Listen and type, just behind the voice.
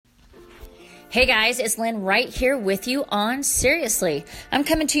Hey guys, it's Lynn right here with you on Seriously. I'm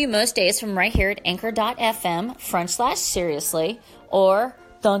coming to you most days from right here at anchor.fm/seriously or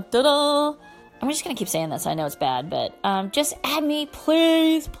dun dun dun. I'm just going to keep saying this. I know it's bad, but just add me,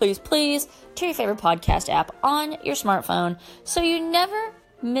 please, please, please, to your favorite podcast app on your smartphone so you never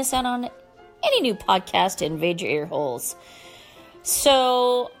miss out on any new podcast to invade your ear holes.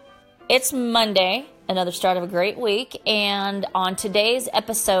 So it's Monday, another start of a great week, and on today's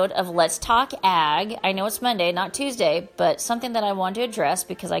episode of Let's Talk Ag, I know it's Monday, not Tuesday, but something that I want to address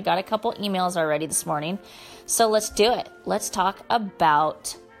because I got a couple emails already this morning. So let's do it. Let's talk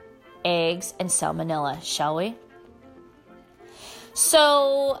about eggs and salmonella, shall we?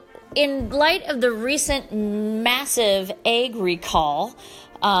 So, in light of the recent massive egg recall,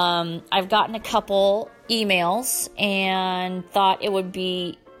 I've gotten a couple emails and thought it would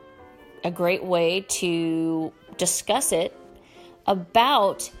be a great way to discuss it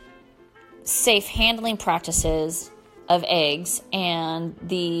about safe handling practices of eggs and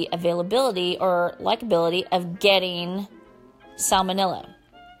the availability or likability of getting salmonella.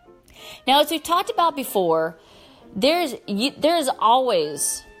 Now, as we've talked about before, there's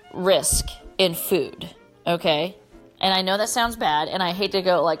always risk in food, okay? And I know that sounds bad, and I hate to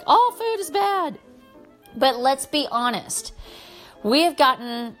go like, all food is bad. But let's be honest. We have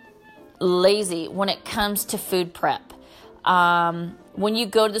gotten lazy when it comes to food prep. When you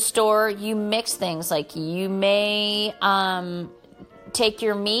go to the store, you mix things. Like you may take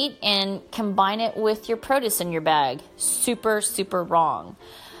your meat and combine it with your produce in your bag. Super, super wrong.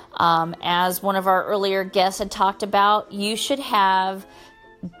 As one of our earlier guests had talked about, you should have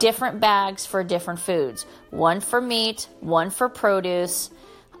different bags for different foods. One for meat, one for produce,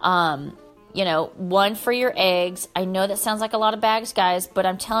 one for your eggs. I know that sounds like a lot of bags, guys, but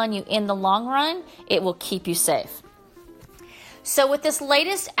I'm telling you, in the long run, it will keep you safe. So with this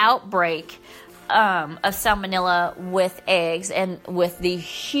latest outbreak of salmonella with eggs and with the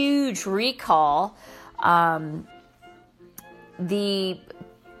huge recall, the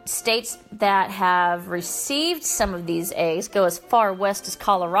states that have received some of these eggs go as far west as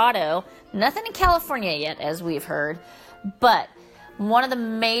Colorado. Nothing in California yet, as we've heard, but one of the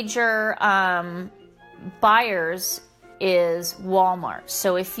major buyers is Walmart.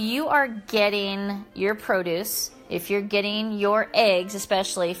 So if you are getting your produce, if you're getting your eggs,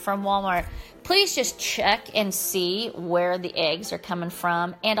 especially from Walmart, please just check and see where the eggs are coming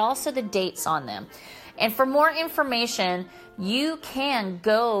from and also the dates on them. And for more information, you can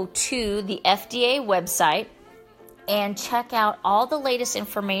go to the FDA website and check out all the latest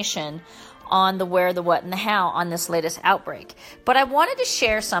information on the where, the what, and the how on this latest outbreak. But I wanted to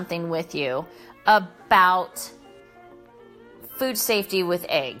share something with you about food safety with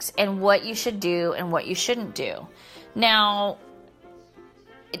eggs and what you should do and what you shouldn't do. Now,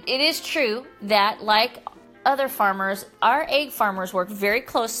 it is true that like other farmers, our egg farmers work very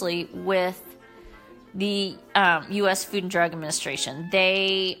closely with the U.S. Food and Drug Administration.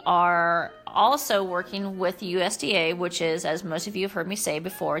 They are also working with the USDA, which is, as most of you have heard me say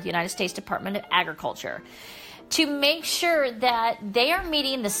before, the United States Department of Agriculture, to make sure that they are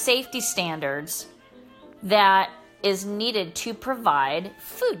meeting the safety standards that is needed to provide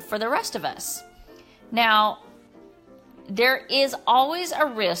food for the rest of us. Now, there is always a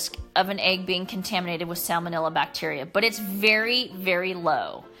risk of an egg being contaminated with salmonella bacteria, but it's very, very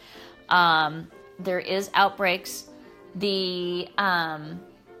low. There is outbreaks. The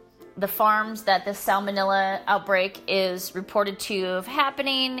farms that the salmonella outbreak is reported to have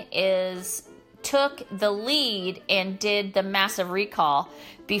happening took the lead and did the massive recall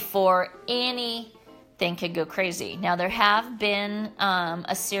before anything could go crazy. Now, there have been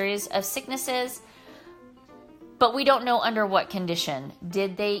a series of sicknesses, but we don't know under what condition.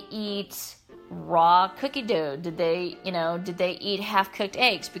 Did they eat raw cookie dough? Did they eat half-cooked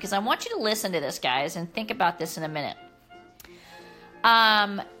eggs? Because I want you to listen to this, guys, and think about this in a minute.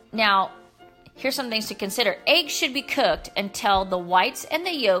 Now, here's some things to consider. Eggs should be cooked until the whites and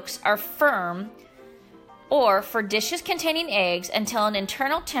the yolks are firm, or for dishes containing eggs, until an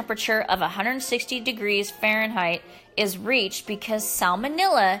internal temperature of 160 degrees Fahrenheit is reached, because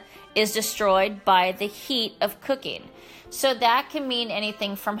salmonella is destroyed by the heat of cooking. So that can mean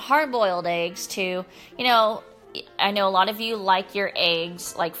anything from hard-boiled eggs to, I know a lot of you like your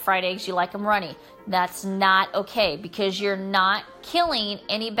eggs, like fried eggs, you like them runny. That's not okay because you're not killing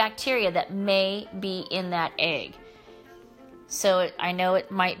any bacteria that may be in that egg. So I know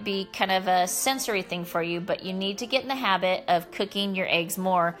it might be kind of a sensory thing for you, but you need to get in the habit of cooking your eggs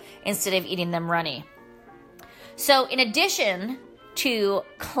more instead of eating them runny. So in addition to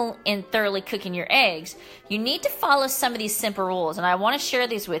in thoroughly cooking your eggs, you need to follow some of these simple rules, and I want to share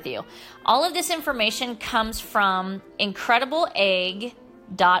these with you. All of this information comes from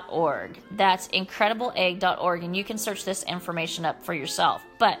incredibleegg.org. That's incredibleegg.org, and you can search this information up for yourself.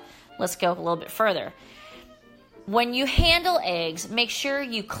 But let's go a little bit further. When you handle eggs, make sure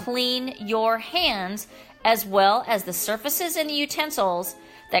you clean your hands as well as the surfaces and the utensils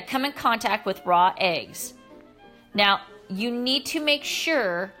that come in contact with raw eggs. Now, you need to make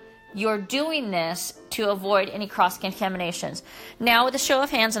sure you're doing this to avoid any cross-contaminations. Now, with a show of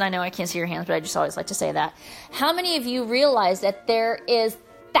hands, and I know I can't see your hands, but I just always like to say that, how many of you realize that there is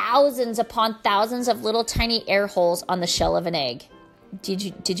thousands upon thousands of little tiny air holes on the shell of an egg?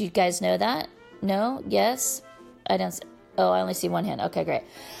 Did you guys know that? No? Yes? I only see one hand. Okay, great.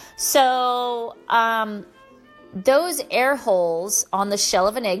 So, those air holes on the shell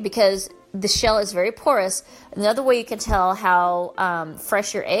of an egg, because the shell is very porous. Another way you can tell how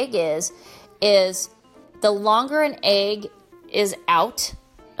fresh your egg is the longer an egg is out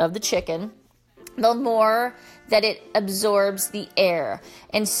of the chicken, the more that it absorbs the air.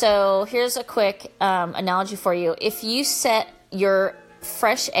 And so here's a quick analogy for you. If you set your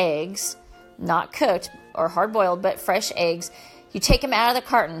fresh eggs, not cooked or hard-boiled, but fresh eggs, you take them out of the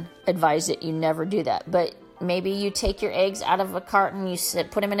carton. Advise that you never do that, but maybe you take your eggs out of a carton,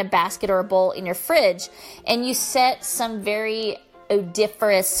 put them in a basket or a bowl in your fridge, and you set some very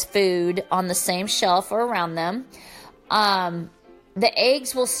odoriferous food on the same shelf or around them. The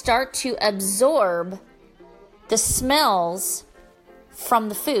eggs will start to absorb the smells from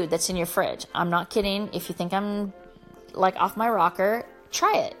the food that's in your fridge. I'm not kidding. If you think I'm like off my rocker,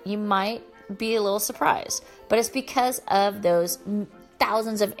 try it. You might be a little surprised. But it's because of those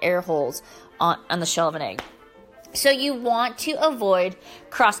thousands of air holes on the shell of an egg. So you want to avoid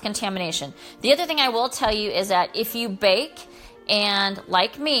cross-contamination. The other thing I will tell you is that if you bake, and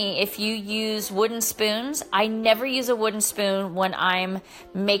like me, if you use wooden spoons, I never use a wooden spoon when I'm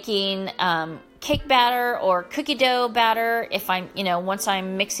making cake batter or cookie dough batter, if once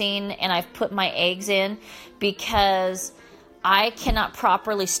I'm mixing and I've put my eggs in, because I cannot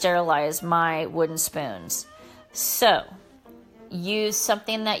properly sterilize my wooden spoons. So use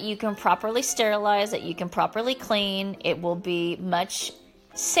something that you can properly sterilize, that you can properly clean. It will be much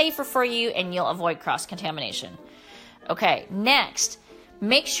safer for you, and you'll avoid cross-contamination. Okay, next,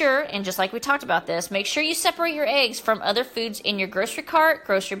 make sure, and just like we talked about this, make sure you separate your eggs from other foods in your grocery cart,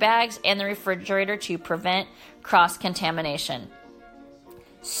 grocery bags, and the refrigerator to prevent cross-contamination.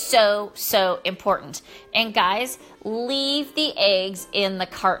 So important. And guys, leave the eggs in the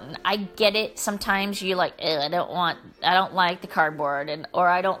carton. I get it. Sometimes you like, I don't like the cardboard, or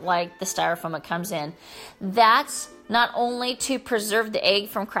I don't like the styrofoam it comes in. That's not only to preserve the egg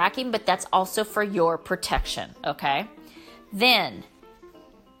from cracking, but that's also for your protection, okay? Then,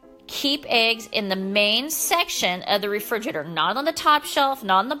 keep eggs in the main section of the refrigerator, not on the top shelf,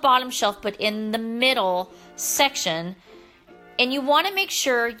 not on the bottom shelf, but in the middle section. And you want to make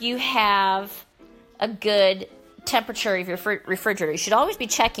sure you have a good temperature of your refrigerator. You should always be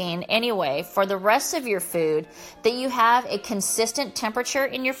checking anyway for the rest of your food that you have a consistent temperature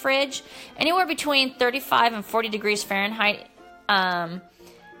in your fridge. Anywhere between 35 and 40 degrees Fahrenheit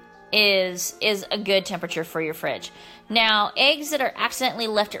is a good temperature for your fridge. Now, eggs that are accidentally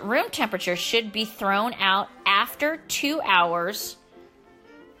left at room temperature should be thrown out after 2 hours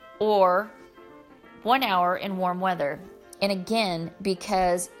or 1 hour in warm weather. And again,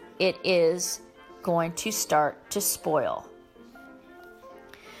 because it is going to start to spoil.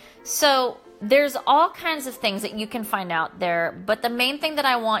 So there's all kinds of things that you can find out there, but the main thing that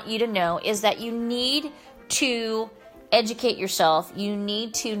I want you to know is that you need to educate yourself. You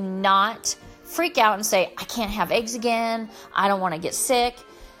need to not freak out and say, I can't have eggs again. I don't want to get sick.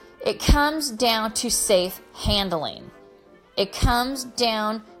 It comes down to safe handling. It comes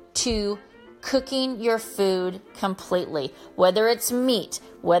down to cooking your food completely. Whether it's meat,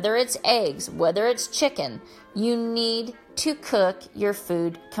 whether it's eggs, whether it's chicken, you need to cook your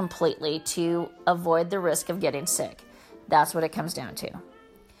food completely to avoid the risk of getting sick. That's what it comes down to.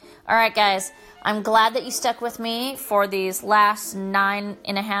 All right, guys, I'm glad that you stuck with me for these last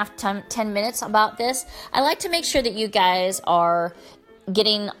 9.5 to 10 minutes about this. I like to make sure that you guys are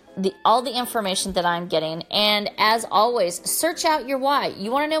getting all the information that I'm getting. And as always, search out your why.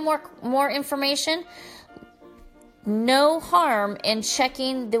 You want to know more information? No harm in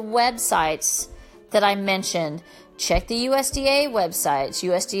checking the websites that I mentioned. Check the USDA websites,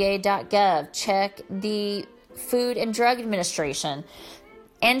 USDA.gov. Check the Food and Drug Administration.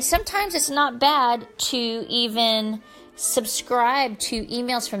 And sometimes it's not bad to even subscribe to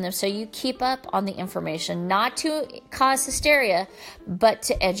emails from them so you keep up on the information, not to cause hysteria, but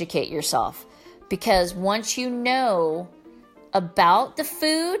to educate yourself. Because once you know about the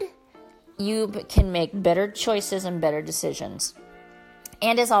food, you can make better choices and better decisions.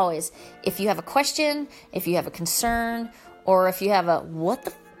 And as always, if you have a question, if you have a concern, or if you have a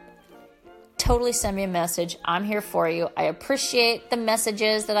totally send me a message. I'm here for you. I appreciate the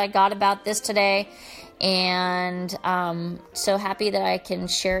messages that I got about this today, and so happy that I can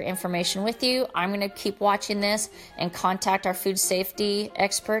share information with you. I'm going to keep watching this and contact our food safety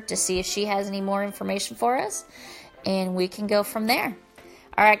expert to see if she has any more information for us, and we can go from there.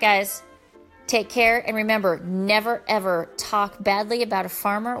 All right, guys. Take care, and remember, never ever talk badly about a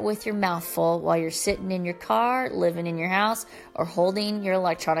farmer with your mouth full while you're sitting in your car, living in your house, or holding your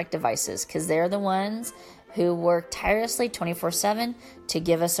electronic devices, because they're the ones who work tirelessly 24/7 to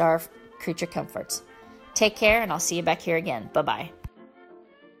give us our creature comforts. Take care, and I'll see you back here again. Bye-bye.